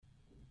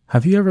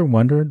Have you ever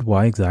wondered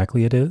why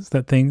exactly it is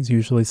that things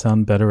usually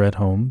sound better at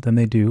home than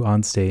they do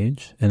on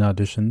stage, in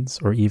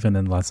auditions, or even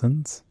in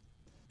lessons?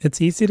 It's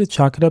easy to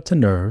chalk it up to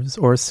nerves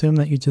or assume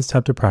that you just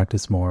have to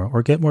practice more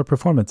or get more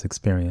performance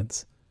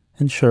experience.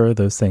 And sure,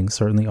 those things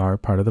certainly are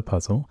part of the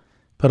puzzle,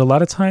 but a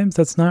lot of times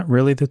that's not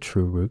really the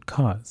true root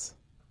cause.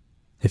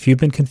 If you've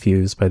been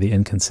confused by the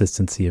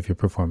inconsistency of your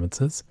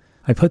performances,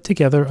 I put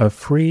together a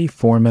free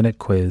 4-minute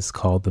quiz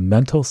called the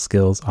Mental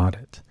Skills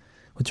Audit,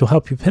 which will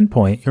help you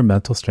pinpoint your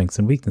mental strengths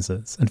and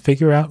weaknesses and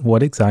figure out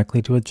what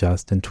exactly to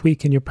adjust and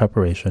tweak in your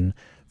preparation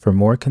for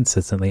more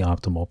consistently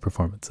optimal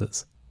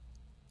performances.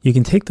 You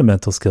can take the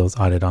Mental Skills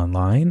Audit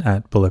online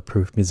at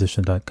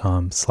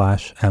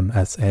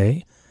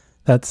bulletproofmusician.com/MSA.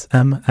 That's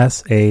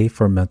MSA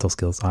for Mental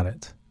Skills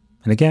Audit.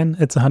 And again,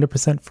 it's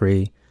 100%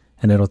 free,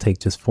 and it'll take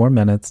just 4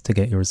 minutes to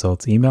get your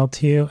results emailed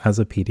to you as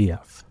a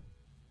PDF.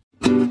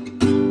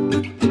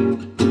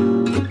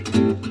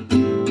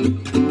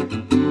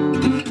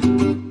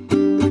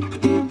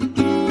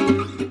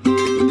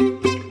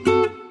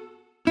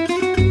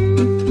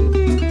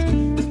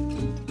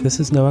 This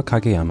is Noah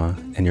Kageyama,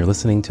 and you're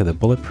listening to the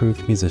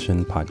Bulletproof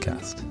Musician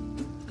podcast.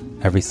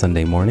 Every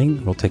Sunday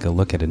morning, we'll take a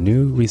look at a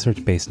new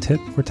research-based tip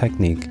or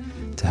technique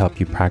to help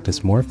you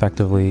practice more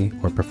effectively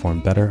or perform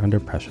better under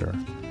pressure.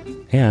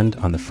 And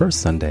on the first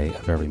Sunday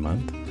of every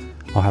month,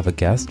 I'll have a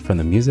guest from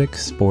the music,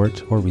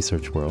 sport, or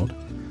research world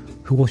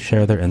who will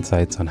share their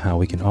insights on how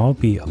we can all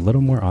be a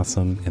little more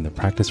awesome in the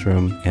practice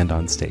room and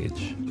on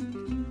stage.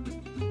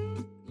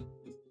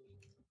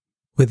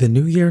 With the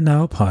new year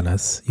now upon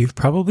us, you've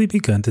probably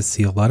begun to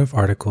see a lot of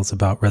articles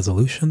about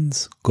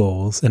resolutions,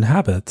 goals, and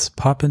habits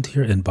pop into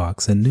your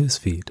inbox and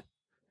newsfeed.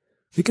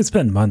 We could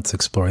spend months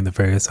exploring the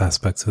various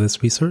aspects of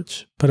this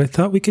research, but I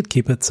thought we could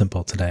keep it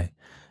simple today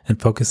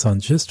and focus on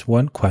just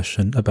one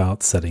question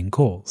about setting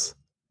goals.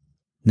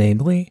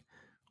 Namely,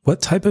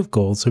 what type of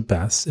goals are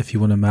best if you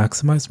want to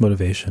maximize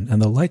motivation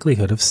and the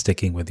likelihood of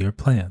sticking with your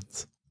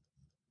plans?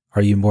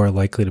 Are you more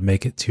likely to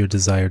make it to your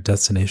desired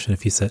destination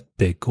if you set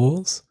big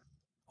goals?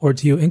 Or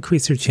do you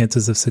increase your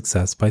chances of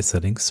success by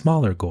setting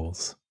smaller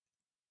goals?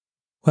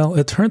 Well,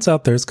 it turns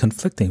out there's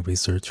conflicting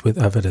research with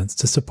evidence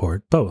to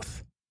support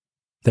both.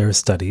 There are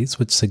studies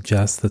which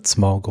suggest that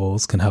small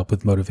goals can help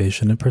with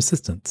motivation and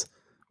persistence,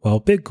 while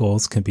big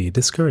goals can be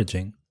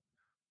discouraging.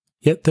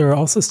 Yet there are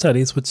also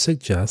studies which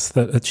suggest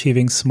that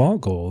achieving small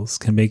goals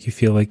can make you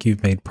feel like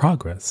you've made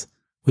progress,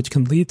 which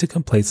can lead to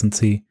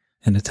complacency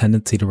and a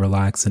tendency to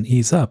relax and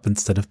ease up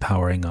instead of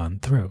powering on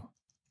through.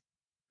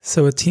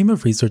 So a team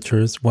of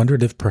researchers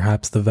wondered if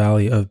perhaps the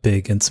value of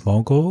big and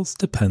small goals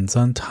depends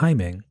on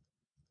timing.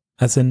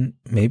 As in,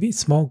 maybe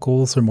small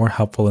goals are more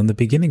helpful in the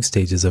beginning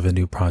stages of a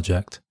new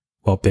project,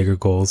 while bigger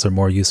goals are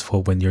more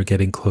useful when you're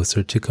getting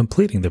closer to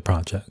completing the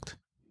project.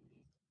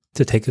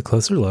 To take a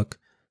closer look,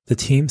 the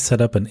team set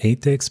up an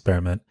 8-day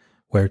experiment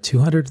where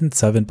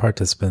 207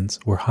 participants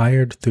were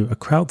hired through a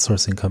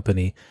crowdsourcing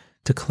company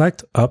to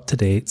collect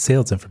up-to-date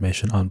sales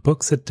information on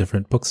books at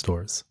different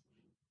bookstores.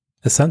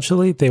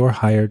 Essentially, they were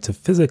hired to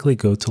physically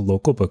go to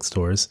local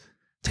bookstores,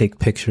 take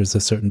pictures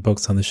of certain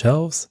books on the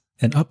shelves,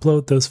 and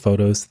upload those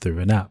photos through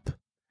an app.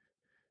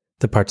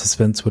 The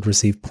participants would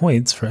receive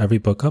points for every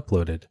book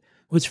uploaded,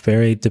 which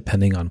varied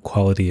depending on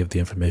quality of the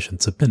information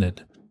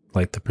submitted,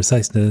 like the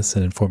preciseness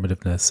and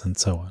informativeness and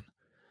so on.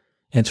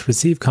 And to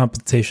receive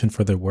compensation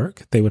for their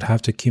work, they would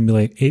have to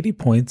accumulate 80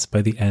 points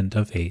by the end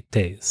of 8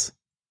 days.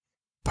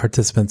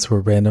 Participants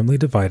were randomly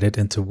divided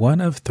into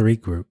one of 3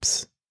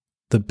 groups.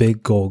 The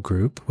big goal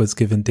group was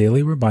given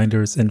daily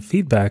reminders and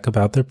feedback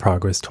about their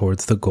progress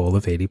towards the goal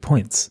of 80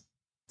 points,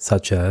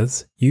 such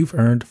as, you've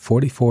earned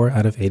 44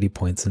 out of 80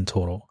 points in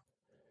total.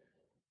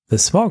 The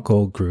small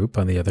goal group,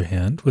 on the other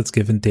hand, was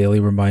given daily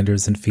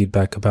reminders and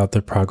feedback about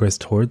their progress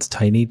towards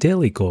tiny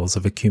daily goals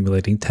of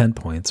accumulating 10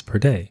 points per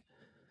day,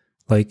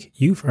 like,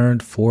 you've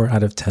earned 4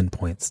 out of 10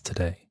 points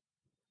today.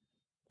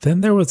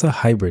 Then there was a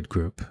hybrid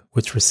group,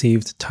 which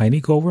received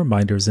tiny goal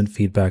reminders and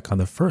feedback on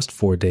the first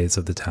 4 days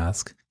of the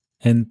task,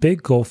 and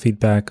big goal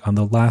feedback on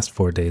the last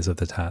 4 days of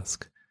the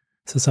task.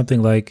 So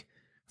something like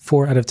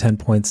 4 out of 10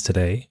 points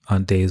today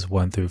on days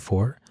 1 through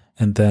 4,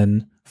 and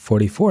then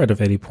 44 out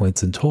of 80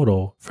 points in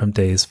total from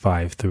days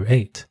 5 through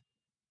 8.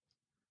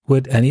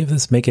 Would any of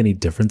this make any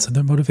difference in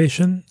their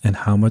motivation and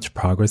how much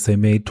progress they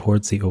made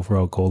towards the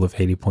overall goal of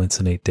 80 points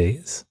in 8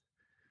 days?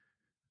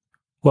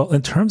 Well,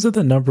 in terms of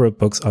the number of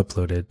books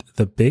uploaded,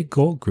 the big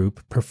goal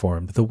group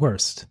performed the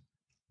worst.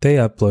 They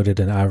uploaded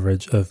an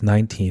average of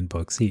 19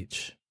 books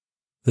each.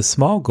 The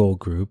small goal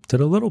group did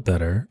a little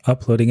better,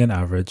 uploading an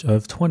average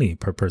of 20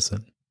 per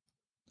person.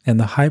 And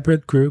the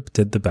hybrid group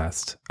did the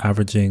best,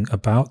 averaging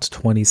about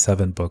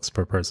 27 books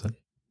per person.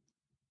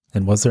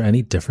 And was there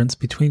any difference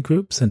between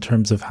groups in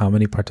terms of how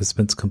many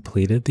participants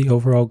completed the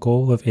overall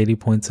goal of 80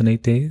 points in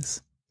 8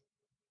 days?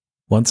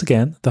 Once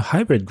again, the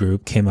hybrid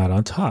group came out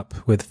on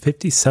top, with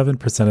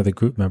 57% of the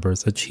group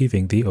members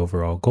achieving the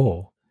overall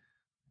goal,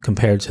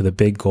 compared to the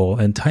big goal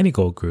and tiny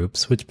goal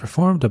groups, which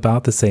performed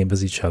about the same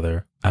as each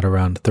other at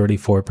around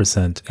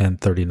 34% and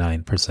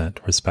 39%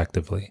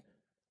 respectively.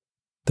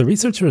 The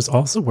researchers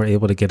also were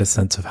able to get a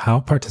sense of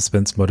how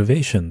participants'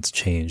 motivations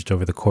changed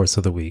over the course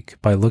of the week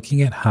by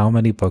looking at how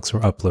many books were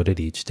uploaded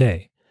each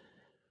day.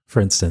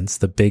 For instance,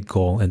 the Big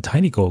Goal and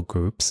Tiny Goal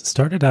groups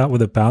started out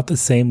with about the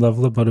same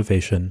level of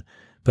motivation,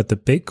 but the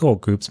Big Goal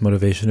group's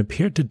motivation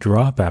appeared to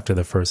drop after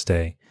the first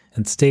day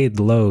and stayed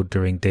low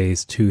during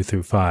days 2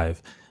 through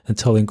 5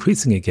 until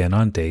increasing again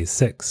on day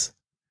 6.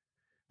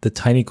 The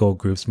Tiny Goal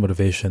group's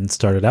motivation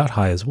started out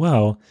high as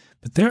well,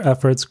 but their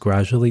efforts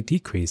gradually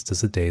decreased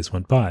as the days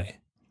went by.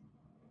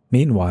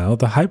 Meanwhile,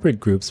 the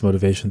Hybrid group's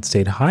motivation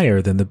stayed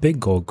higher than the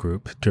Big Goal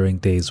group during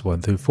days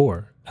 1 through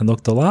 4 and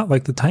looked a lot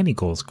like the Tiny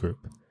Goals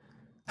group.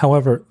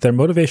 However, their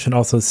motivation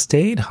also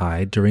stayed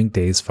high during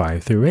days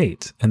 5 through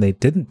 8, and they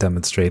didn't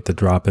demonstrate the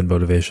drop in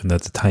motivation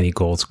that the Tiny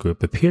Goals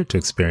group appeared to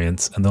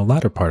experience in the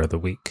latter part of the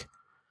week.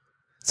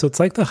 So it's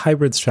like the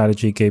hybrid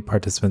strategy gave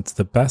participants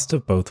the best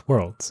of both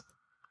worlds: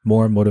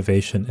 more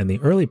motivation in the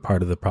early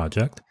part of the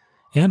project,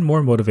 and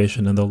more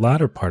motivation in the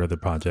latter part of the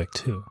project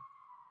too.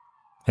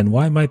 And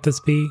why might this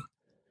be?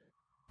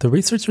 The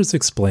researchers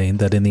explained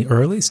that in the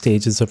early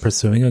stages of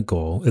pursuing a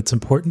goal, it's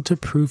important to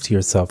prove to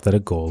yourself that a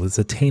goal is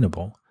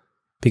attainable.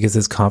 Because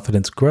as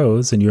confidence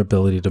grows in your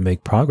ability to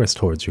make progress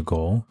towards your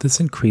goal, this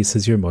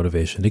increases your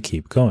motivation to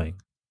keep going.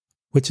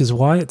 Which is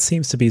why it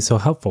seems to be so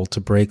helpful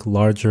to break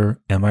larger,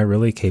 "am I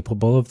really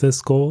capable of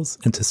this" goals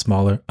into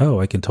smaller,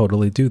 "oh, I can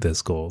totally do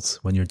this" goals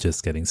when you're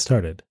just getting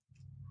started.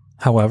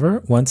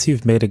 However, once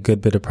you've made a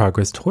good bit of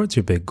progress towards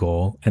your big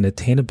goal and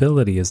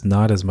attainability is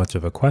not as much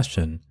of a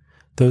question,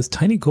 those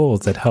tiny goals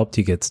that helped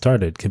you get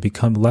started can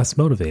become less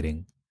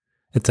motivating.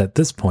 It's at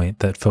this point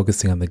that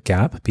focusing on the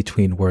gap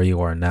between where you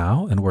are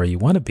now and where you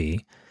want to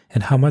be,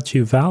 and how much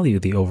you value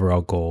the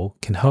overall goal,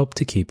 can help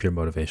to keep your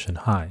motivation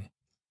high.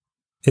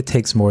 It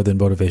takes more than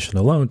motivation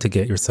alone to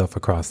get yourself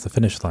across the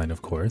finish line,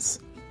 of course.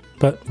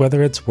 But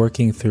whether it's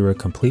working through a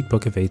complete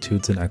book of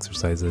etudes and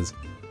exercises,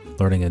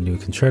 learning a new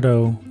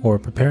concerto, or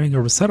preparing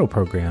a recital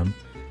program,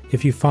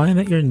 if you find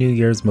that your New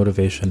Year's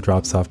motivation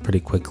drops off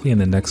pretty quickly in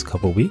the next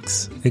couple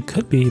weeks, it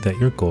could be that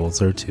your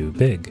goals are too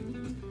big.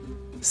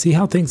 See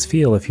how things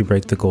feel if you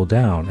break the goal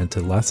down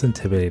into less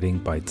intimidating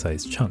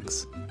bite-sized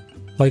chunks,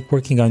 like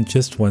working on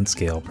just one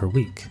scale per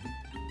week.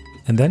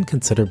 And then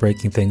consider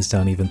breaking things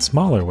down even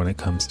smaller when it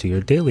comes to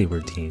your daily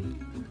routine.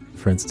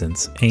 For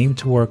instance, aim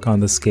to work on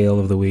the scale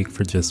of the week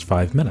for just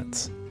 5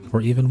 minutes,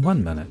 or even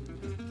 1 minute.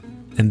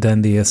 And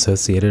then the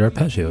associated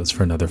arpeggios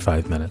for another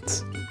 5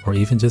 minutes, or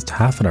even just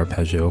half an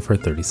arpeggio for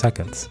 30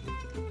 seconds.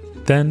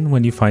 Then,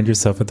 when you find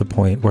yourself at the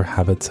point where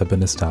habits have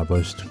been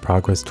established,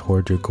 progress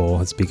toward your goal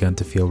has begun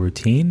to feel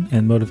routine,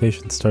 and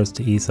motivation starts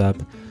to ease up,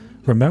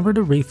 remember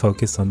to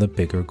refocus on the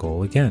bigger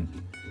goal again.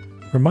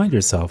 Remind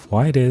yourself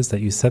why it is that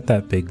you set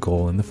that big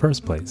goal in the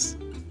first place,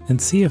 and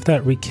see if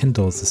that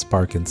rekindles the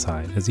spark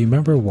inside as you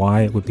remember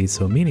why it would be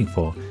so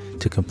meaningful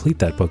to complete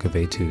that book of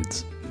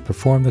etudes,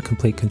 perform the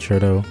complete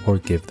concerto, or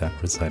give that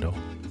recital.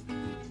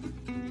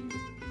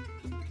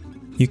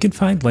 You can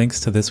find links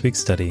to this week's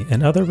study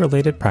and other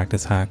related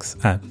practice hacks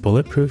at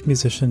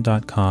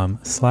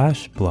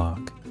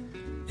bulletproofmusician.com/blog.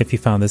 If you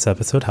found this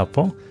episode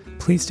helpful,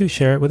 please do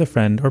share it with a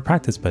friend or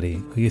practice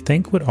buddy who you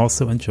think would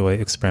also enjoy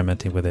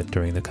experimenting with it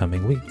during the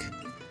coming week.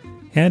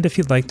 And if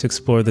you'd like to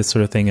explore this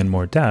sort of thing in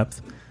more depth,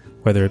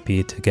 whether it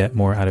be to get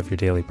more out of your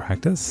daily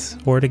practice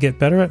or to get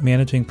better at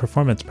managing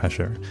performance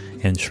pressure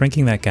and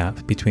shrinking that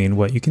gap between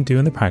what you can do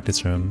in the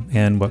practice room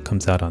and what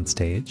comes out on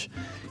stage,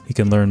 you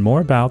can learn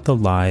more about the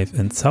live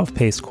and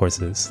self-paced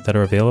courses that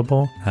are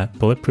available at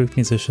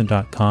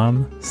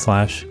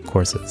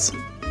bulletproofmusician.com/courses.